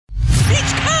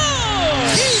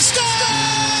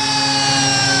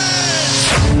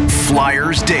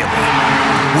Flyers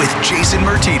Daily with Jason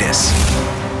Martinez.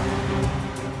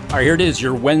 All right, here it is,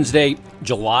 your Wednesday,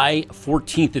 July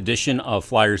 14th edition of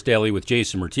Flyers Daily with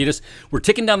Jason Martinez. We're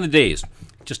ticking down the days.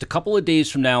 Just a couple of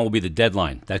days from now will be the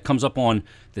deadline. That comes up on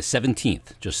the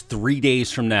 17th, just 3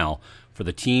 days from now, for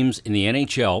the teams in the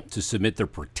NHL to submit their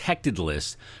protected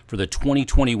list for the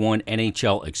 2021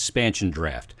 NHL expansion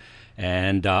draft.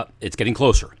 And it's getting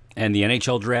closer. And the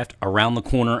NHL draft around the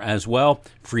corner as well.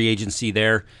 Free agency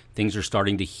there. Things are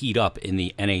starting to heat up in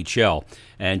the NHL.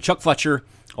 And Chuck Fletcher,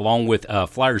 along with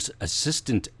Flyers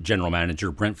assistant general manager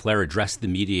Brent Flahr, addressed the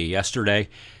media yesterday.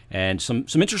 And some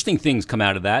interesting things come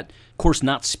out of that. Of course,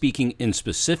 not speaking in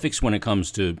specifics when it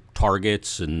comes to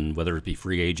targets and whether it be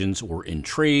free agents or in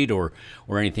trade or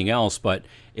anything else. But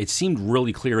it seemed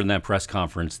really clear in that press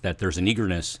conference that there's an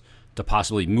eagerness to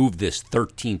possibly move this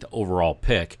 13th overall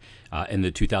pick in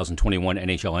the 2021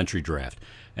 NHL entry draft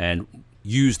and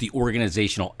use the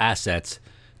organizational assets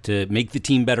to make the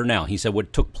team better now. He said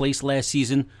what took place last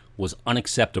season was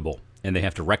unacceptable, and they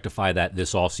have to rectify that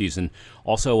this offseason.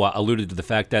 Also alluded to the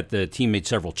fact that the team made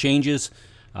several changes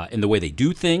in the way they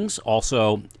do things,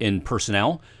 also in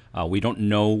personnel. We don't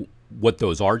know what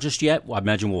those are just yet. I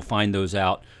imagine we'll find those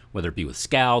out, whether it be with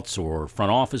scouts or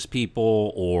front office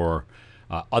people or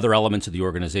other elements of the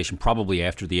organization, probably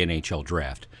after the NHL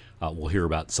draft. We'll hear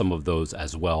about some of those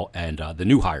as well, and the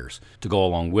new hires to go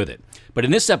along with it. But in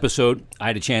this episode, I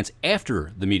had a chance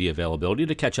after the media availability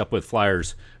to catch up with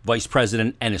Flyers Vice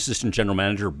President and Assistant General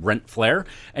Manager Brent Flahr,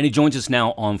 and he joins us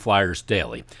now on Flyers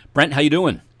Daily. Brent, how you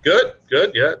doing? Good.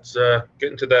 Yeah, it's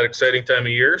getting to that exciting time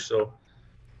of year, so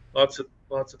lots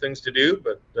of things to do,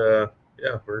 but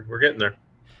yeah, we're getting there.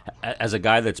 As a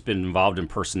guy that's been involved in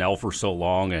personnel for so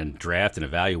long and draft and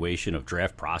evaluation of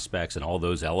draft prospects and all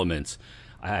those elements,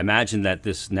 I imagine that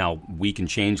this now week and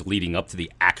change leading up to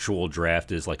the actual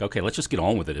draft is like, okay, let's just get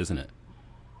on with it, isn't it?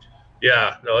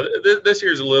 Yeah, no, this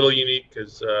year's a little unique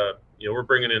because we're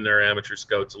bringing in our amateur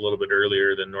scouts a little bit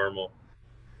earlier than normal,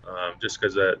 just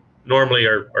because normally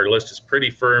our list is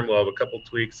pretty firm. We'll have a couple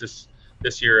tweaks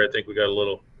this year. I think we got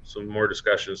some more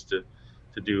discussions to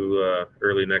do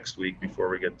early next week before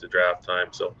we get to draft time.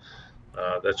 So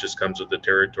that just comes with the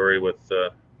territory with the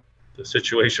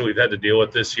situation we've had to deal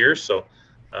with this year. So.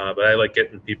 But I like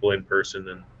getting people in person,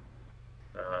 and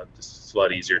it's a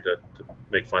lot easier to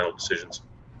make final decisions.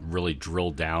 Really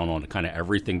drill down on kind of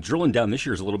everything. Drilling down this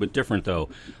year is a little bit different, though,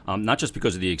 not just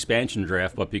because of the expansion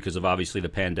draft, but because of obviously the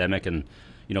pandemic and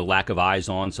lack of eyes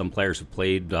on. Some players have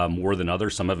played more than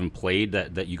others. Some haven't played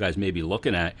that you guys may be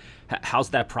looking at.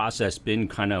 How's that process been,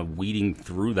 kind of weeding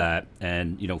through that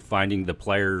and finding the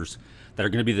players that are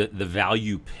going to be the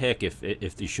value pick if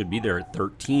they should be there at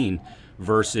 13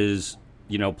 versus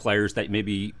players that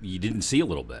maybe you didn't see a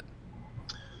little bit?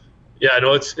 Yeah,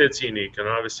 no, it's unique, and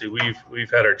obviously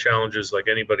we've had our challenges like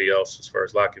anybody else as far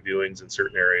as lack of viewings in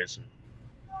certain areas.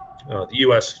 The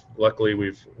U.S. luckily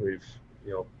we've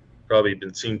probably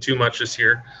been seeing too much this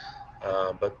year,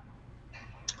 but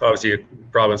obviously a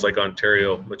province like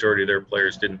Ontario, majority of their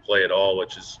players didn't play at all,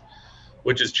 which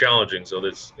is challenging. So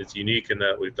it's unique in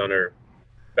that we've done our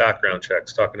background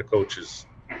checks, talking to coaches,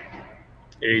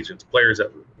 agents, players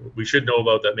that we should know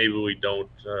about that maybe we don't,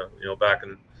 back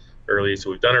in early. So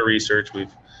we've done our research.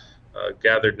 We've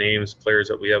gathered names, players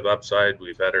that we have upside.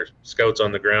 We've had our scouts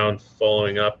on the ground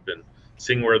following up and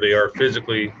seeing where they are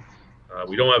physically.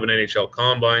 We don't have an NHL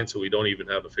combine, so we don't even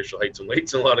have official heights and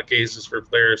weights in a lot of cases for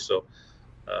players. So,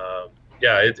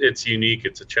 it's unique.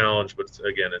 It's a challenge, but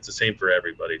again, it's the same for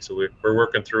everybody. So we're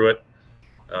working through it.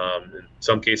 In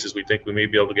some cases, we think we may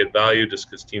be able to get value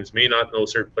just because teams may not know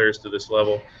certain players to this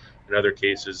level. In other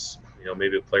cases,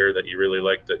 maybe a player that you really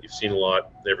like, that you've seen a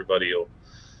lot, everybody will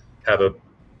have a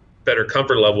better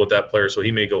comfort level with that player, so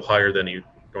he may go higher than he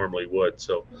normally would.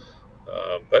 So,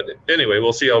 but anyway,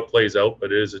 we'll see how it plays out,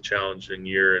 but it is a challenging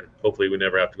year, and hopefully we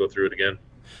never have to go through it again.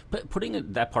 But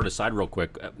putting that part aside real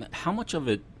quick, how much of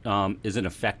it is an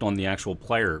effect on the actual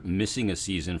player missing a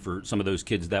season for some of those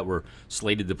kids that were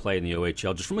slated to play in the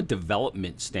OHL? Just from a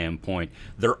development standpoint,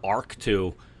 their arc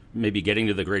to maybe getting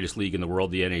to the greatest league in the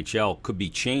world, the NHL, could be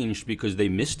changed because they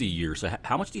missed a year. So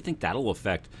how much do you think that'll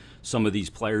affect some of these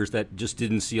players that just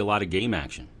didn't see a lot of game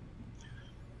action?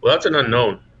 Well, that's an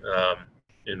unknown.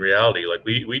 In reality, like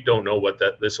we don't know what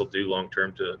this will do long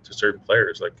term to certain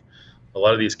players. Like a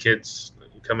lot of these kids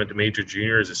come into major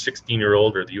junior as a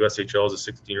 16-year-old, or the USHL as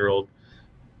a 16-year-old,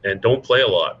 and don't play a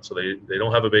lot. So they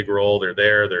don't have a big role.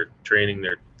 They're training,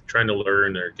 they're trying to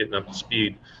learn, they're getting up to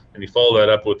speed. And you follow that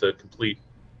up with a complete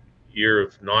year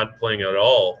of not playing at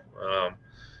all.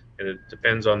 And it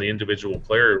depends on the individual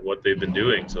player, what they've been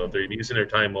doing. So if they're using their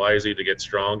time wisely to get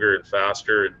stronger and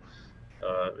faster and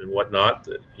and whatnot,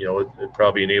 that, it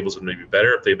probably enables them to be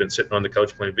better. If they've been sitting on the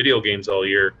couch playing video games all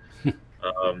year,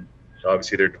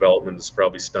 obviously their development is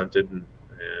probably stunted and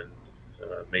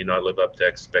may not live up to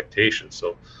expectations.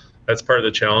 So that's part of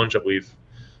the challenge that we've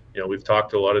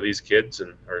talked to a lot of these kids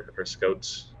and our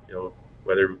scouts,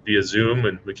 whether via Zoom,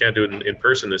 and we can't do it in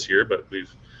person this year, but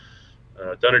we've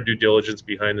done our due diligence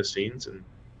behind the scenes and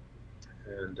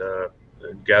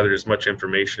gathered as much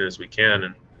information as we can,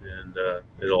 and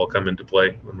it'll all come into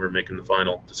play when we're making the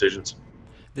final decisions.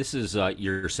 This is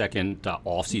your second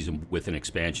offseason with an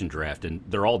expansion draft, and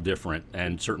they're all different.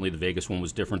 And certainly the Vegas one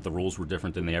was different. The rules were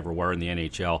different than they ever were in the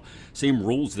NHL. Same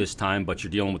rules this time, but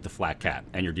you're dealing with the flat cap,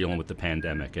 and you're dealing with the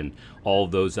pandemic, and all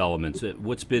of those elements.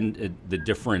 What's been the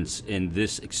difference in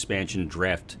this expansion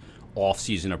draft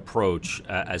offseason approach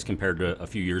as compared to a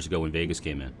few years ago when Vegas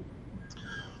came in?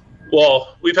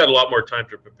 Well, we've had a lot more time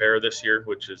to prepare this year,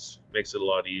 which makes it a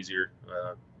lot easier.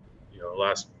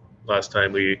 Last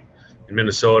time in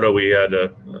Minnesota, we had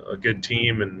a good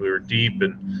team and we were deep,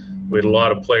 and we had a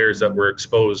lot of players that were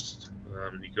exposed.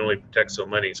 You can only protect so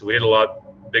many, so we had a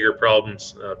lot bigger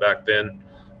problems back then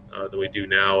than we do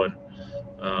now. And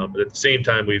but at the same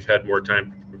time, we've had more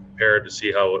time to prepare to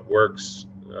see how it works.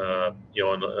 On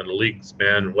the league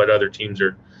span, what other teams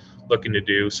are looking to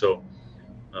do. So.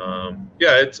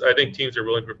 I think teams are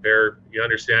willing to prepare. You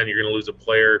understand you're going to lose a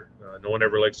player. No one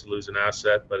ever likes to lose an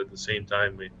asset, but at the same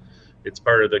time, it's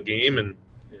part of the game, and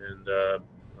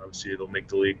obviously it'll make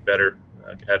the league better,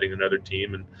 adding another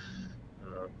team. And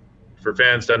for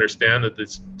fans to understand that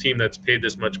this team that's paid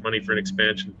this much money for an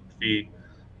expansion fee,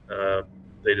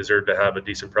 they deserve to have a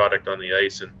decent product on the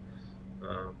ice. And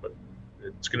but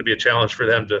it's going to be a challenge for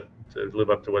them to live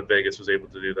up to what Vegas was able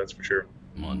to do. That's for sure.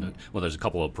 Well, there's a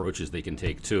couple of approaches they can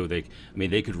take too.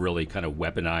 They could really kind of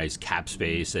weaponize cap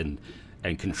space and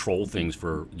control things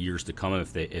for years to come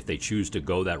if they choose to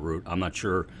go that route. I'm not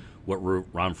sure what route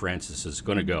Ron Francis is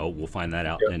going to go. We'll find that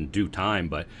out in due time.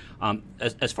 But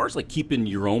as far as like keeping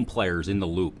your own players in the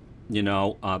loop,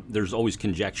 there's always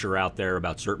conjecture out there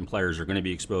about certain players are going to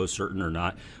be exposed, certain or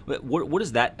not. What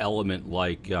is that element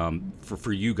like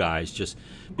for you guys? Just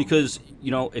because,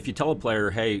 if you tell a player,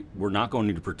 hey, we're not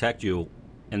going to protect you,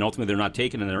 and ultimately they're not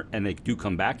taken and they do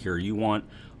come back here, you want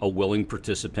a willing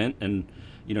participant and,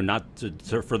 not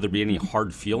for there to be any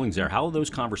hard feelings there. How do those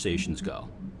conversations go?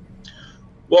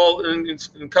 Well, in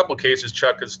a couple of cases,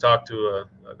 Chuck has talked to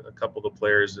a couple of the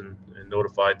players and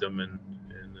notified them, and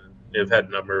they've had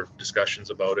a number of discussions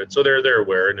about it, so they're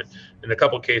aware. And in a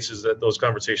couple of cases, that those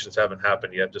conversations haven't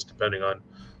happened yet, just depending on,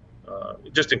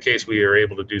 just in case we are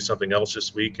able to do something else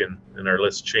this week and our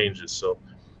list changes. So,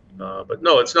 but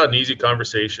no, it's not an easy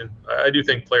conversation. I do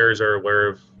think players are aware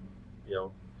of,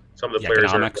 some of the players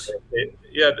economics.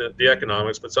 The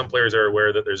economics, but some players are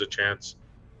aware that there's a chance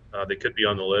they could be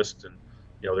on the list, and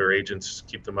their agents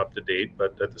keep them up to date.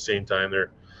 But at the same time, there's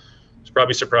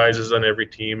probably surprises on every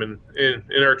team, and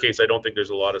in our case, I don't think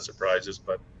there's a lot of surprises.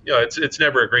 But it's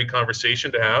never a great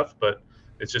conversation to have, but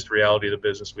it's just reality of the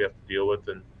business we have to deal with,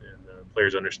 and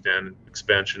players understand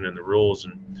expansion and the rules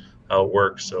and how it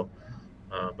works. So,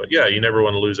 but you never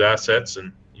want to lose assets,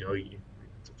 and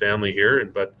it's a family here,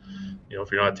 but if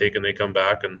you're not taken, they come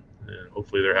back, and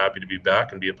hopefully they're happy to be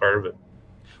back and be a part of it.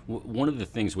 One of the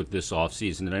things with this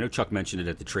offseason, and I know Chuck mentioned it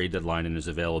at the trade deadline and his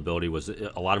availability, was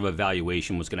a lot of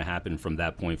evaluation was going to happen from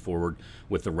that point forward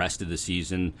with the rest of the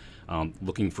season,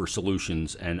 looking for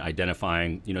solutions and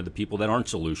identifying, the people that aren't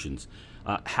solutions.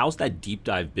 How's that deep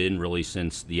dive been really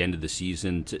since the end of the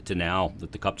season to now,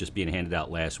 with the cup just being handed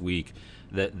out last week?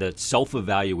 The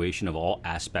self-evaluation of all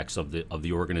aspects of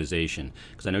the organization,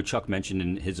 because I know Chuck mentioned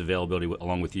in his availability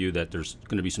along with you that there's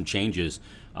going to be some changes,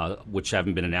 which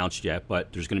haven't been announced yet,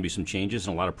 but there's going to be some changes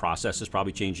and a lot of processes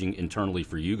probably changing internally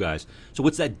for you guys. So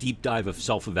what's that deep dive of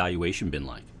self-evaluation been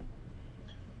like?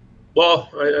 Well,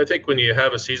 I think when you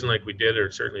have a season like we did,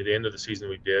 or certainly the end of the season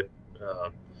we did,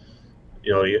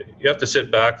 you have to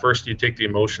sit back. First, you take the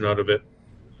emotion out of it.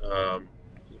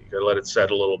 You got to let it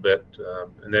settle a little bit,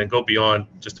 and then go beyond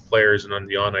just the players and on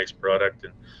the on-ice product,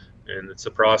 and it's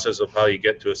the process of how you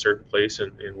get to a certain place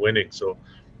in winning. So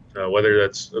whether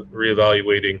that's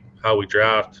reevaluating how we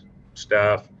draft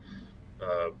staff,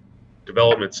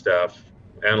 development staff,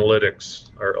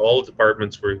 analytics, are all the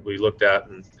departments where we looked at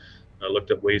and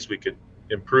looked at ways we could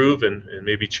improve and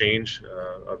maybe change.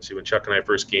 Obviously, when Chuck and I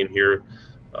first came here,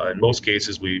 in most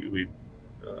cases we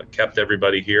kept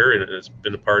everybody here and has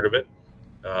been a part of it.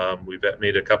 We've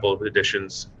made a couple of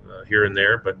additions here and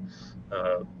there, but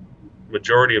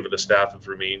majority of the staff have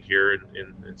remained here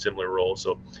in similar roles.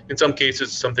 So in some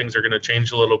cases, some things are going to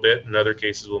change a little bit. In other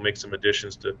cases, we'll make some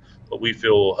additions to what we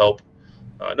feel will help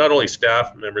not only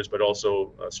staff members, but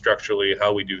also structurally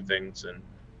how we do things and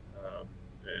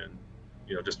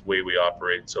just the way we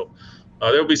operate. So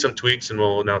there'll be some tweaks, and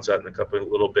we'll announce that in a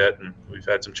little bit. And we've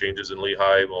had some changes in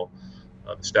Lehigh. The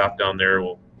staff down there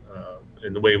will,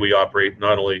 in the way we operate,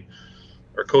 not only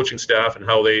our coaching staff and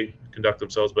how they conduct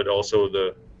themselves, but also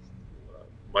the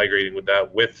migrating with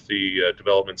the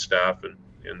development staff and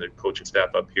the coaching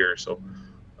staff up here. So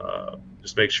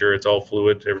just make sure it's all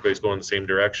fluid. Everybody's going the same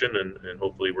direction, and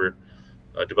hopefully we're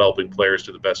developing players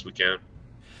to the best we can.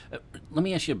 Let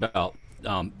me ask you about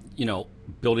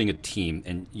building a team,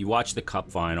 and you watch the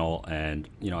Cup final, and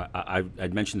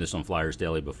I'd mentioned this on Flyers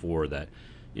Daily before that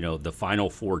the final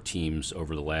four teams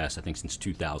over the last, I think since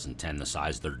 2010, the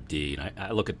size of their D, and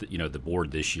I look at the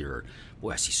board this year,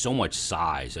 boy, I see so much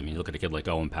size. I mean, look at a kid like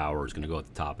Owen Power who's going to go at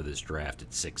the top of this draft at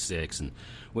 6'6", and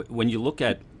when you look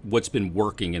at what's been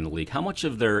working in the league, how much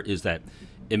of there is that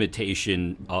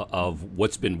imitation of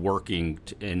what's been working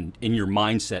in your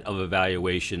mindset of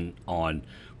evaluation on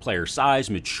player size,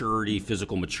 maturity,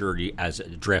 physical maturity as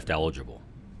draft eligible?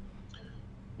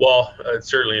 Well, it's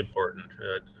certainly important.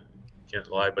 Can't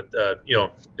lie, but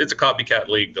it's a copycat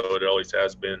league, though. It always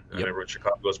has been. I remember when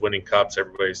Chicago was winning cups,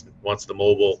 everybody wants the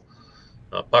mobile,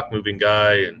 puck-moving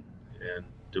guy, and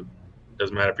it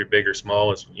doesn't matter if you're big or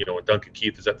small. It's when Duncan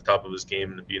Keith is at the top of his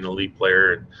game and being an elite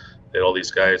player, and they had all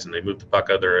these guys, and they moved the puck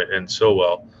out there and so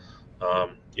well.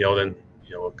 Then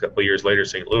a couple of years later,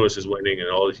 St. Louis is winning, and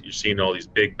you're seeing all these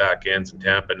big back ends in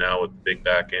Tampa now with the big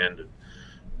back end,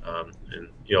 and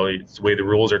it's the way the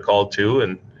rules are called too,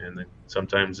 and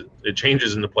sometimes it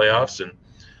changes in the playoffs, and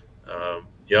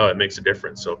it makes a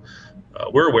difference. So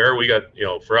we're aware. We got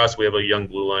for us, we have a young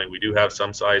blue line. We do have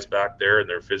some size back there, and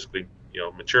they're physically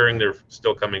maturing. They're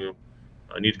still coming.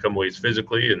 Need to come ways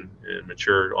physically and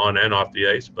mature on and off the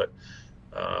ice, but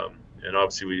and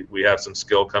obviously we have some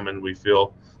skill coming, we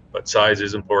feel, but size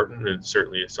is important, and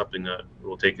certainly it's something that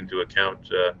we'll take into account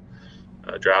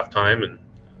draft time. And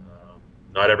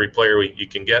not every player you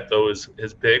can get, though, is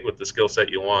big with the skill set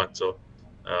you want. So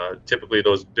typically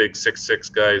those big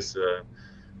 6'6" guys, the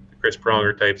Chris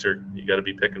Pronger types, you got to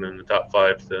be picking in the top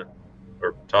 5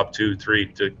 or top 2, 3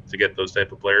 to get those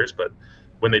type of players. But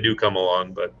when they do come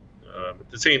along, but at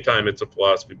the same time, it's a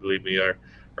philosophy. Believe me,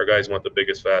 our guys want the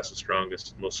biggest, fastest,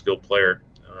 strongest, most skilled player.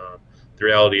 The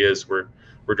reality is we're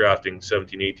drafting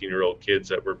 17, 18-year-old kids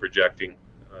that we're projecting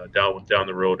down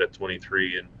the road at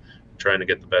 23 and trying to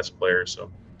get the best players.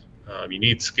 So you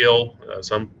need skill.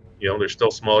 There's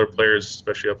still smaller players,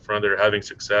 especially up front, that are having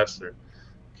success. They're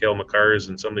Cale Makars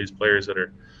and some of these players that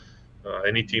are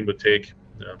any team would take.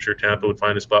 I'm sure Tampa would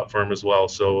find a spot for him as well.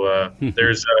 So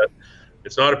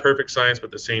it's not a perfect science, but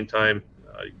at the same time,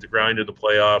 the grind of the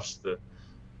playoffs, the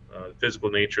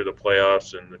physical nature of the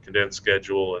playoffs, and the condensed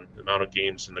schedule and the amount of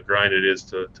games and the grind it is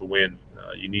to win.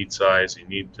 You need size, you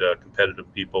need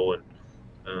competitive people, and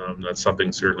that's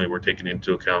something certainly we're taking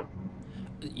into account.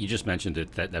 You just mentioned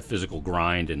it, that physical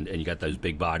grind, and you got those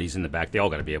big bodies in the back. They all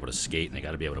got to be able to skate, and they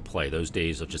got to be able to play. Those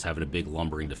days of just having a big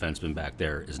lumbering defenseman back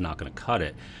there is not going to cut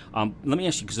it. Let me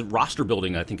ask you, because the roster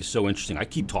building, I think, is so interesting. I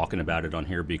keep talking about it on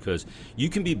here because you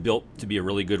can be built to be a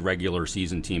really good regular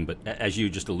season team, but as you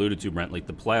just alluded to, Brent, like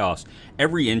the playoffs,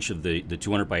 every inch of the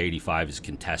 200 by 85 is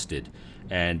contested,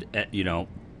 and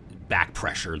back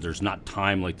pressure. There's not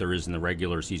time like there is in the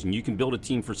regular season. You can build a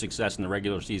team for success in the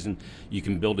regular season. You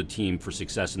can build a team for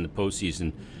success in the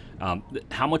postseason.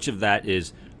 How much of that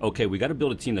is, okay, we got to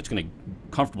build a team that's going to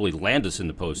comfortably land us in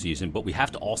the postseason, but we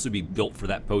have to also be built for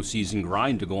that postseason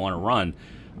grind to go on a run.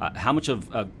 How much of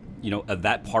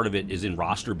that part of it is in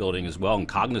roster building as well, and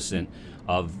cognizant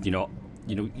of, you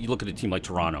look at a team like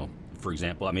Toronto, for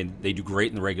example. I mean, they do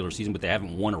great in the regular season, but they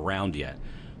haven't won a round yet.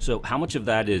 So how much of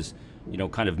that is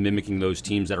kind of mimicking those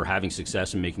teams that are having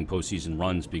success and making postseason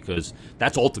runs, because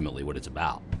that's ultimately what it's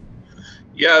about?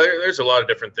 Yeah, there's a lot of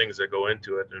different things that go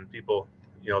into it, and people,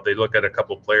 they look at a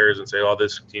couple of players and say, oh,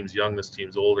 this team's young, this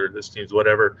team's older, this team's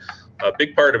whatever. A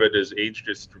big part of it is age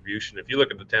distribution. If you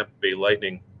look at the Tampa Bay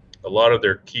Lightning, a lot of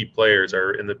their key players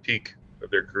are in the peak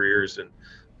of their careers, and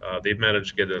they've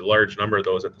managed to get a large number of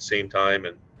those at the same time,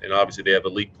 and obviously they have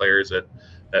elite players at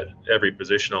every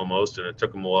position almost, and it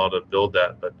took them a while to build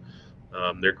that, but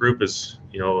their group is,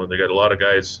 they got a lot of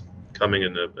guys coming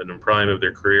in the prime of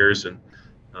their careers, and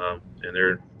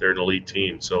they're an elite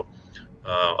team. So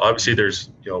obviously there's,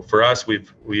 for us,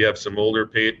 we have some older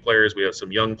paid players, we have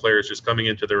some young players just coming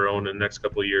into their own in the next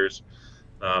couple of years.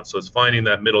 So it's finding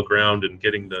that middle ground and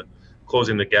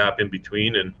closing the gap in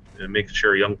between, and making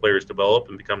sure young players develop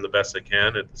and become the best they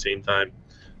can. At the same time,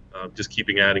 just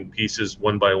keeping adding pieces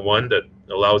one by one that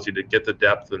allows you to get the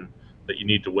depth and that you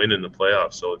need to win in the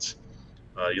playoffs. So it's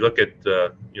You look at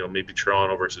maybe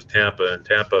Toronto versus Tampa, and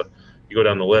Tampa, you go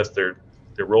down the list, their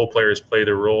role players play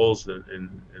their roles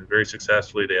and very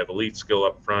successfully. They have elite skill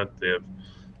up front. They have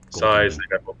size. They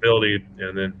got mobility,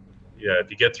 and then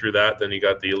if you get through that, then you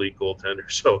got the elite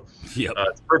goaltender. So yep.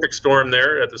 It's a perfect storm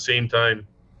there. At the same time,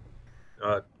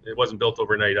 it wasn't built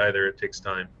overnight either. It takes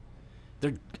time.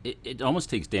 It almost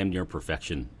takes damn near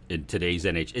perfection in today's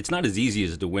NHL. It's not as easy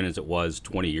as to win as it was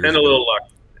 20 years ago. And a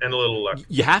little luck.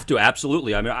 You have to,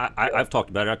 absolutely. I mean, I've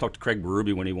talked about it. I talked to Craig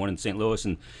Berube when he won in St. Louis,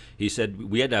 and he said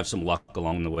we had to have some luck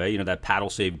along the way. That paddle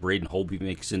save Braden Holtby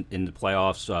makes in the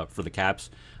playoffs for the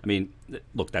Caps. I mean,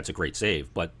 look, that's a great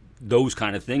save, but those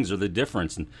kind of things are the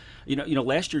difference. And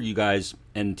last year you guys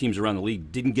and teams around the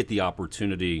league didn't get the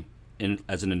opportunity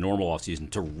as in a normal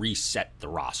offseason to reset the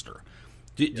roster.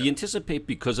 Do you anticipate,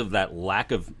 because of that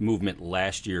lack of movement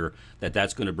last year,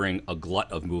 that's going to bring a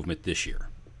glut of movement this year?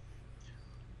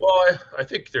 Well, I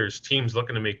think there's teams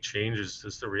looking to make changes.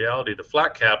 It's the reality. The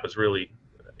flat cap is really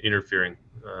interfering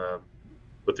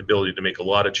with the ability to make a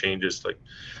lot of changes. Like,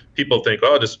 people think,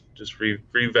 just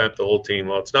revamp the whole team.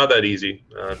 Well, it's not that easy.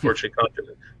 Unfortunately,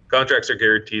 contracts are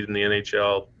guaranteed in the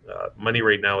NHL. Money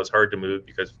right now is hard to move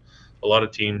because a lot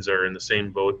of teams are in the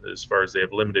same boat as far as they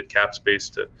have limited cap space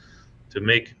to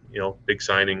make big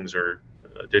signings or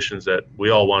additions that we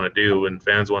all want to do and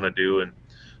fans want to do. And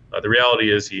the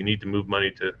reality is you need to move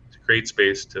money to create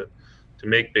space to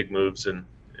make big moves, and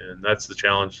that's the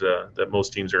challenge that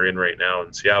most teams are in right now.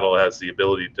 And Seattle has the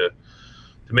ability to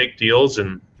make deals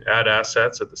and add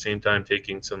assets at the same time,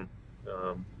 taking some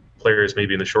players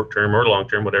maybe in the short term or long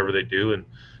term, whatever they do. And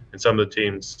some of the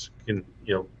teams can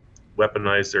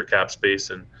weaponize their cap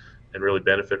space and really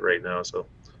benefit right now. So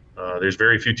there's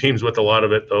very few teams with a lot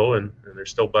of it, though, and there's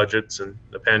still budgets, and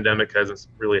the pandemic hasn't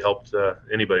really helped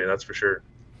anybody, that's for sure.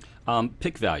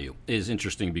 Pick value is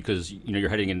interesting because you're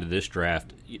heading into this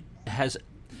draft.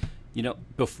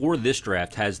 Before this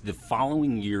draft, has the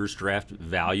following year's draft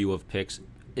value of picks,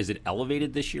 is it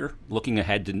elevated this year? Looking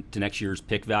ahead to next year's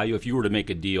pick value, if you were to make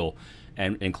a deal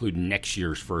and include next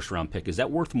year's first round pick, is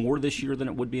that worth more this year than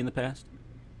it would be in the past?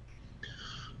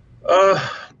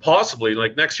 Possibly.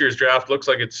 Like, next year's draft looks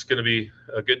like it's going to be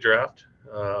a good draft,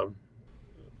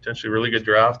 potentially a really good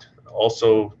draft.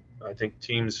 Also, I think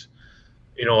teams,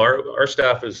 our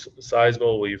staff is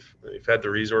sizable. We've had the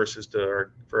resources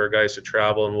for our guys to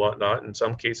travel and whatnot. In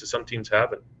some cases, some teams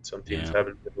haven't. Some teams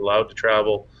haven't been allowed to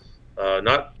travel. A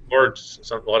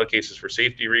lot of cases for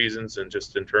safety reasons and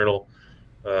just internal,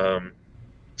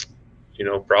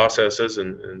 processes.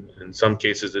 And in some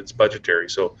cases, it's budgetary.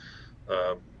 So,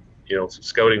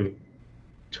 scouting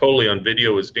totally on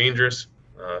video is dangerous.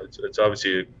 It's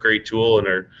obviously a great tool, and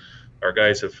our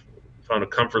guys have found a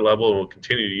comfort level and will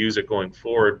continue to use it going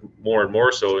forward more and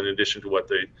more so, in addition to what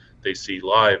they see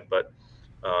live. But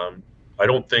I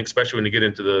don't think, especially when you get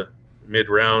into the mid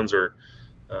rounds or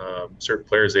certain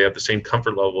players, they have the same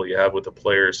comfort level you have with the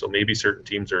players. So maybe certain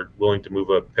teams are willing to move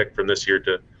a pick from this year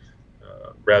to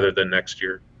rather than next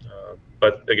year.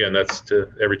 But again,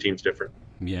 every team's different.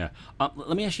 Yeah.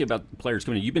 Let me ask you about players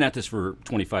coming in. You've been at this for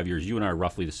 25 years. You and I are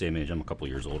roughly the same age. I'm a couple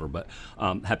of years older, but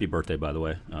happy birthday, by the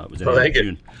way. It was in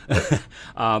June.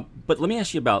 But let me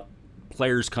ask you about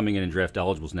players coming in and draft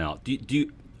eligibles now. Do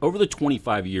you, over the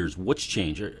 25 years, what's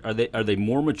changed? Are they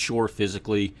more mature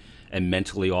physically and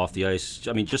mentally off the ice?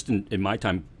 I mean, just in my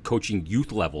time coaching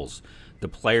youth levels, the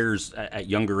players at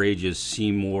younger ages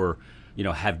seem more,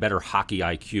 have better hockey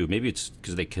IQ. Maybe it's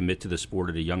because they commit to the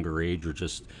sport at a younger age, or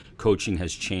just coaching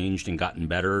has changed and gotten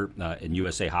better in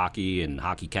USA Hockey and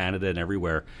Hockey Canada and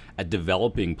everywhere at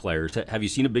developing players. Have you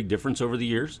seen a big difference over the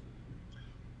years?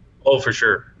 Oh, for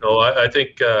sure. No, I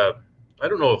think, I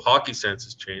don't know if hockey sense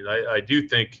has changed. I do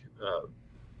think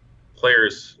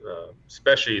players,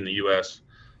 especially in the U.S.,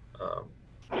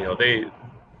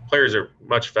 players are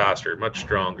much faster, much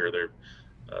stronger.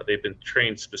 They've been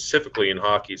trained specifically in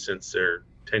hockey since they're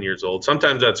 10 years old.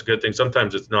 Sometimes that's a good thing.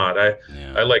 Sometimes it's not. I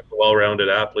like a well-rounded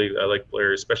athlete. I like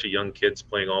players, especially young kids,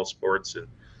 playing all sports and,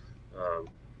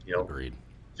 Agreed.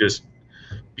 Just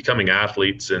becoming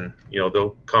athletes, and,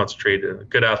 they'll concentrate. A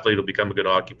good athlete will become a good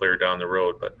hockey player down the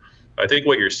road. But I think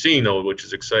what you're seeing, though, which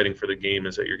is exciting for the game,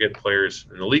 is that you're getting players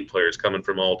and elite players coming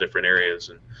from all different areas.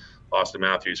 And Austin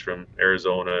Matthews from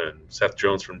Arizona, and Seth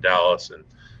Jones from Dallas, and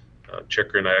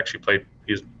Chychrun. I actually played.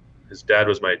 His dad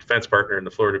was my defense partner in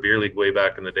the Florida Beer League way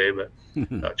back in the day, but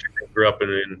Chychrun grew up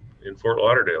in Fort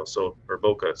Lauderdale, or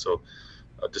Boca. So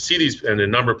to see these, and a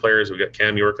number of players, we got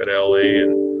Cam York out of LA,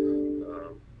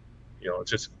 and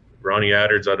it's just Ronnie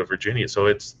Adder's out of Virginia.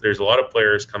 So there's a lot of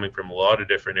players coming from a lot of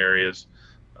different areas.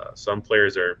 Some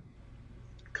players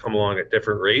come along at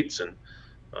different rates, and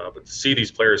But to see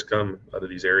these players come out of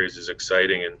these areas is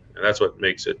exciting, and that's what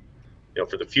makes it,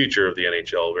 for the future of the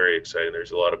NHL, very exciting.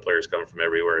 There's a lot of players coming from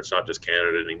everywhere. It's not just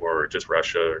Canada anymore, or just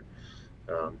Russia, or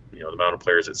the amount of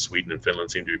players that Sweden and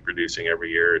Finland seem to be producing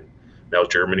every year. And now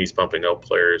Germany's pumping out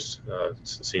players, it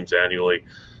seems annually.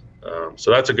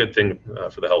 So that's a good thing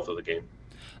for the health of the game.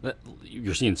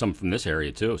 You're seeing some from this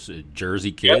area too. So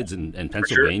Jersey kids and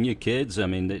Pennsylvania kids. I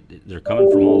mean, they're coming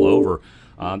from all over.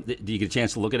 Do you get a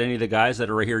chance to look at any of the guys that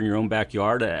are right here in your own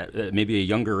backyard at maybe a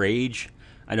younger age?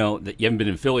 I know that you haven't been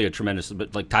in Philly a tremendous,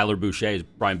 but like Tyler Boucher,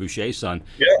 Brian Boucher's son,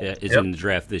 is in the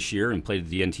draft this year and played at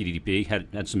the NTDP.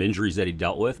 Had some injuries that he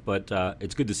dealt with, but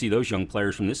it's good to see those young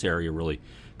players from this area really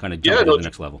kind of jump to the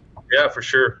next level. Yeah, for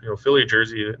sure. Philly,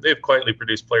 Jersey, they've quietly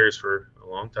produced players for a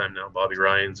long time now. Bobby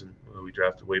Ryans, and we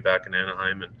drafted way back in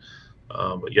Anaheim, and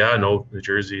New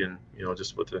Jersey, and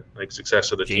just with the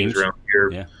success of the teams around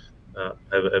here,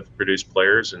 have produced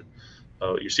players, and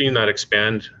you're seeing that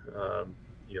expand.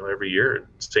 Every year.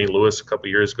 St. Louis a couple of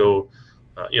years ago,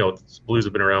 Blues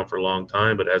have been around for a long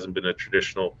time, but it hasn't been a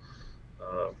traditional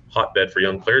hotbed for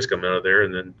young players coming out of there.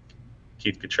 And then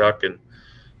Keith Tkachuk and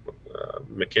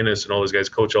McInnes and all those guys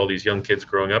coach all these young kids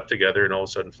growing up together, and all of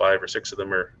a sudden 5 or 6 of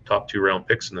them are top 2 round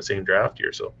picks in the same draft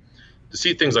year. So to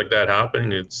see things like that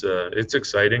happening, it's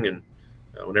exciting. And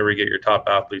whenever you get your top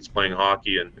athletes playing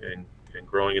hockey and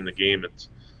growing in the game, it's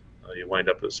you wind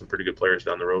up with some pretty good players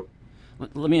down the road.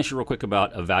 Let me ask you real quick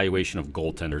about evaluation of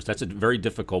goaltenders. That's a very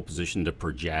difficult position to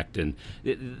project. And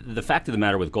the fact of the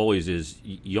matter with goalies is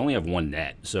you only have one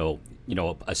net. So,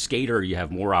 a skater, you have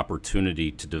more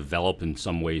opportunity to develop in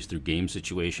some ways through game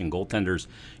situation. Goaltenders,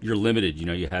 you're limited.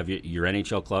 You have your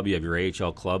NHL club, you have your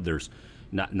AHL club. There's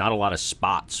not a lot of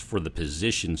spots for the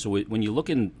position. So when you look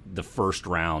in the first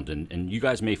round, and you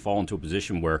guys may fall into a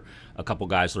position where a couple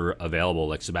guys are available,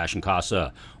 like Sebastian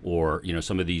Casa, or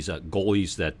some of these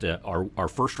goalies that are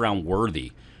first round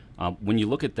worthy. When you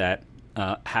look at that,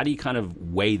 how do you kind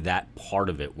of weigh that part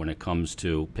of it when it comes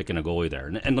to picking a goalie there?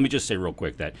 And let me just say real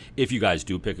quick that if you guys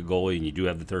do pick a goalie and you do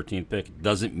have the 13th pick, it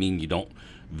doesn't mean you don't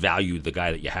value the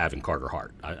guy that you have in Carter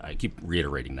Hart. I keep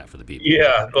reiterating that for the people.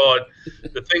 Yeah, well,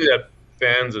 the thing that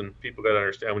fans and people got to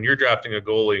understand, when you're drafting a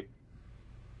goalie,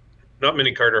 not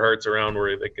many Carter Harts around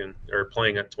where they are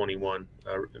playing at 21.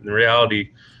 In reality,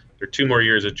 they're 2 more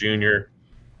years as junior,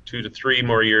 2 to 3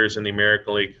 more years in the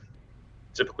American League,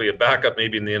 typically a backup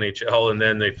maybe in the NHL, and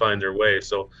then they find their way.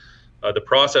 So the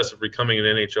process of becoming an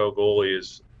NHL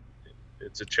goalie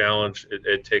it's a challenge.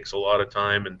 It takes a lot of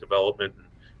time and development and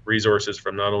resources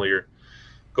from not only your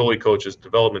goalie coaches,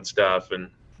 development staff,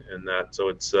 and that. So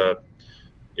it's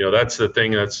that's the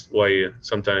thing. That's why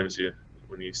sometimes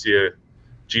when you see a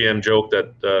GM joke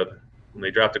that when they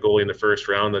draft a goalie in the first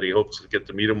round that he hopes to get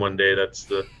to meet him one day, that's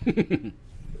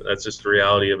just the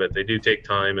reality of it. They do take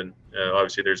time, and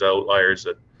obviously there's outliers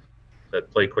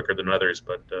that play quicker than others.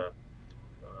 But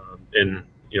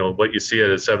what you see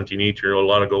at a 17, 18-year-old, a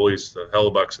lot of goalies, the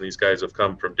Hellebucks and these guys have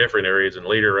come from different areas in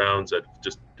later rounds that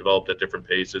just developed at different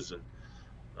paces. And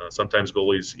sometimes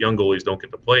young goalies don't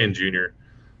get to play in junior.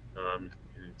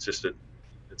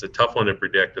 It's a tough one to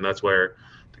predict, and that's where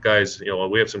the guys,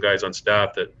 we have some guys on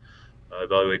staff that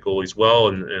evaluate goalies well,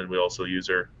 and we also use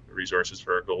our resources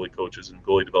for our goalie coaches and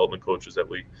goalie development coaches that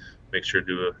we make sure to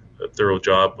do a thorough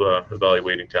job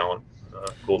evaluating talent,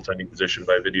 goaltending position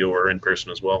by video or in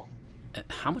person as well.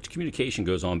 How much communication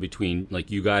goes on between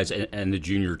you guys and the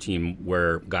junior team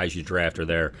where guys you draft are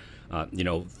there?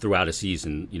 Throughout a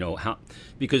season,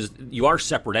 because you are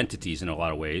separate entities in a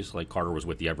lot of ways, like Carter was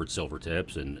with the Everett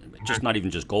Silvertips, and just not even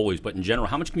just goalies, but in general,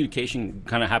 how much communication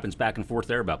kind of happens back and forth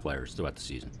there about players throughout the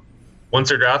season? Once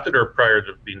they're drafted or prior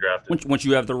to being drafted? Once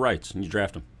you have the rights and you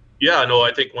draft them. Yeah, no,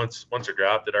 I think once they're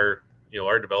drafted, our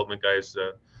development guys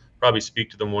probably speak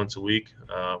to them once a week,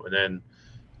 and then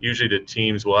usually the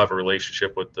teams will have a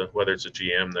relationship with whether it's a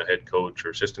GM, the head coach, or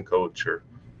assistant coach, or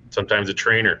sometimes a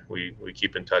trainer we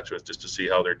keep in touch with just to see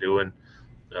how they're doing,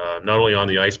 not only on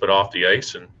the ice but off the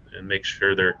ice, and make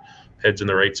sure their head's in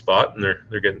the right spot and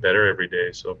they're getting better every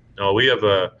day. So we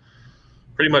have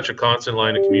pretty much a constant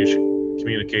line of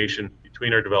communication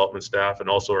between our development staff and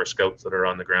also our scouts that are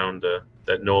on the ground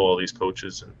that know all these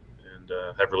coaches and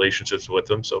have relationships with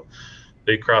them. So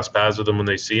they cross paths with them when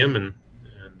they see them,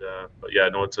 but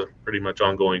it's a pretty much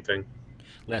ongoing thing.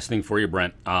 Last thing for you,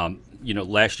 Brent.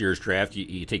 Last year's draft,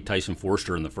 you take Tyson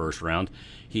Forster in the first round.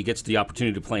 He gets the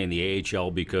opportunity to play in the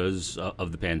AHL because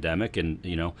of the pandemic, and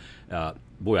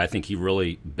I think he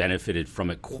really benefited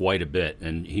from it quite a bit.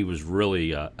 And he was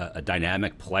really a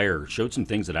dynamic player. Showed some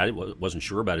things that I wasn't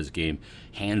sure about his game.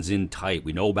 Hands in tight.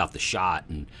 We know about the shot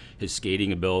and his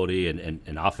skating ability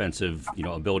and offensive,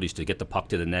 abilities to get the puck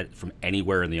to the net from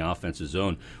anywhere in the offensive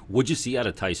zone. What'd you see out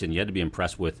of Tyson? You had to be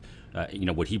impressed with,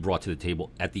 what he brought to the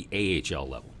table at the AHL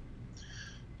level.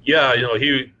 Yeah,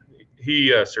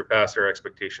 he surpassed our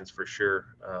expectations for sure.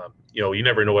 You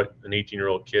never know what an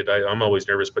 18-year-old kid. I'm always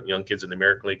nervous putting young kids in the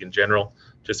American League in general,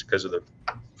 just because of the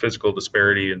physical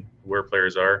disparity and where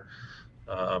players are.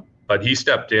 But he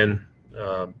stepped in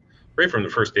right from the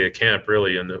first day of camp,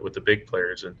 really, and with the big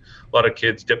players. And a lot of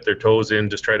kids dip their toes in,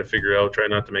 just try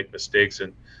not to make mistakes.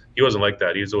 And he wasn't like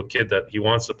that. He was a kid that he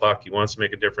wants the puck. He wants to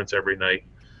make a difference every night.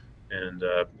 And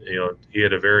he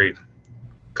had a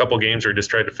couple games where he just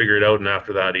tried to figure it out, and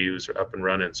after that he was up and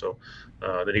running. So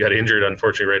then he got injured,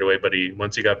 unfortunately, right away. But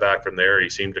once he got back from there, he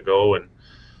seemed to go, and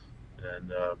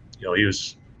he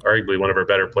was arguably one of our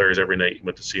better players every night you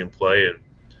went to see him play,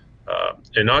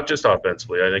 and not just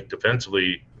offensively. I think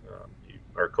defensively,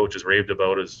 our coaches raved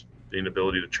about his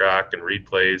inability to track and read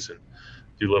plays and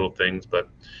do little things. But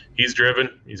he's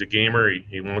driven. He's a gamer.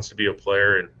 He wants to be a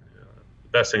player, and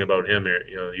the best thing about him,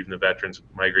 even the veterans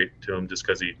migrate to him just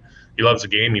because he loves the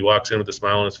game. He walks in with a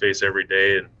smile on his face every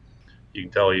day, and you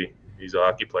can tell he's a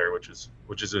hockey player, which is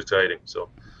exciting. So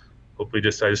hopefully, I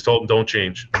just told him, don't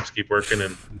change, just keep working,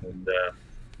 and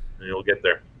you'll get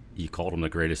there. You called him the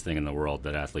greatest thing in the world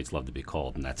that athletes love to be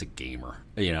called, and that's a gamer.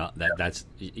 That's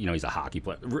he's a hockey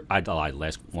player. I'd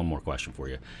ask one more question for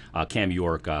you. Cam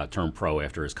York turned pro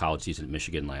after his college season at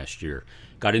Michigan last year.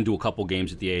 Got into a couple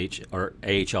games at the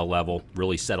AHL level,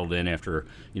 really settled in after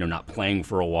not playing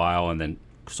for a while, and then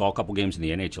saw a couple games in the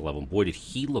NHL level. And boy, did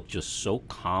he look just so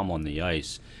calm on the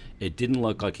ice. It didn't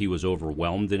look like he was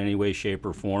overwhelmed in any way, shape,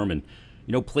 or form, and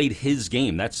played his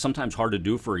game. That's sometimes hard to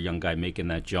do for a young guy making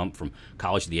that jump from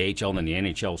college to the AHL and then the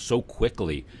NHL so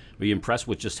quickly. Were you impressed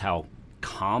with just how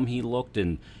calm he looked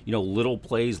and, little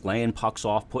plays, laying pucks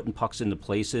off, putting pucks into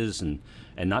places and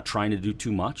not trying to do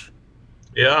too much?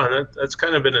 Yeah, that's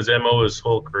kind of been his MO his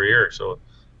whole career. So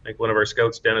I think one of our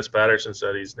scouts, Dennis Patterson,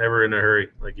 said he's never in a hurry.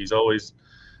 Like, he's always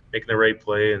making the right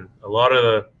play. And a lot of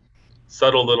the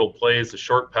subtle little plays, the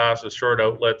short passes, short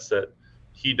outlets that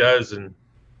he does, and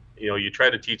you try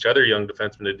to teach other young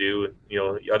defensemen to do.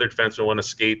 Other defensemen want to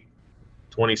skate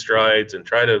 20 strides and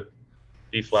try to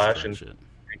be flash, and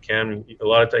a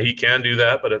lot of times he can do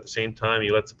that, but at the same time he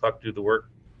lets the puck do the work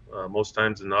most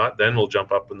times than not. Then we'll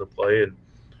jump up in the play, and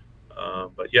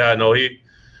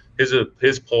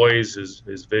his poise,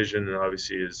 his vision, and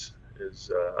obviously his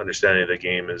understanding of the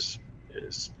game is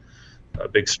a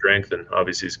big strength, and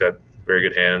obviously he's got very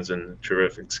good hands and a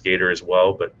terrific skater as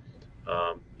well. But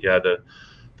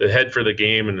the head for the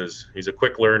game, and he's a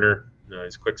quick learner.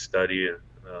 He's a quick study, and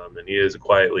he is a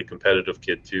quietly competitive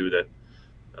kid too. That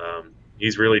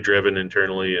he's really driven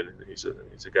internally, and he's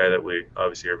a guy that we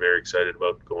obviously are very excited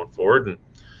about going forward. And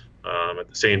at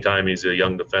the same time, he's a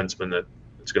young defenseman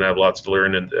that's going to have lots to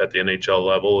learn at the NHL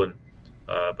level. And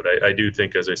but I do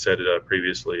think, as I said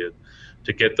previously,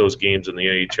 to get those games in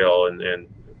the AHL and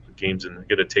games and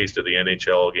get a taste of the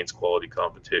NHL against quality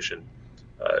competition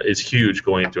is huge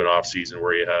going into an off season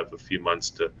where you have a few months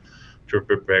to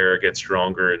prepare, get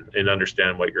stronger, and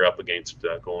understand what you're up against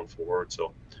going forward.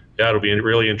 So it'll be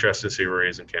really interesting to see where he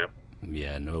is in camp.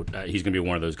 Yeah, he's going to be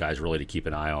one of those guys really to keep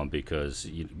an eye on, because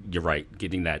you're right,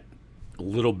 getting that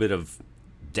little bit of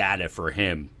data for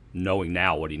him, knowing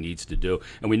now what he needs to do.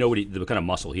 And we know the kind of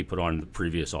muscle he put on in the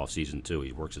previous offseason, too.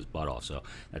 He works his butt off, so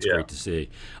that's great to see.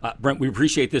 Brent, we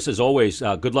appreciate this as always.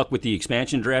 Good luck with the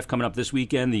expansion draft coming up this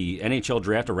weekend, the NHL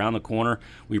draft around the corner.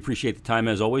 We appreciate the time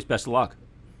as always. Best of luck.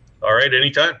 All right,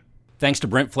 anytime. Thanks to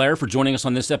Brent Flahr for joining us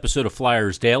on this episode of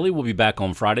Flyers Daily. We'll be back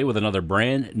on Friday with another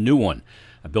brand new one.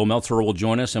 Bill Meltzer will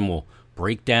join us, and we'll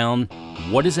break down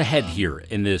what is ahead here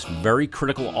in this very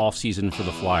critical offseason for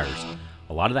the Flyers.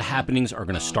 A lot of the happenings are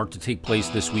going to start to take place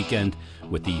this weekend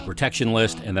with the protection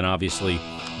list, and then obviously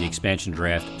the expansion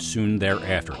draft soon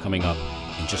thereafter, coming up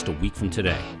in just a week from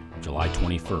today, July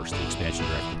 21st. The expansion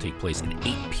draft will take place at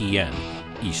 8 p.m.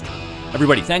 Eastern.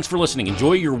 Everybody, thanks for listening.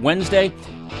 Enjoy your Wednesday,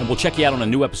 and we'll check you out on a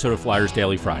new episode of Flyers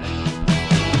Daily Friday.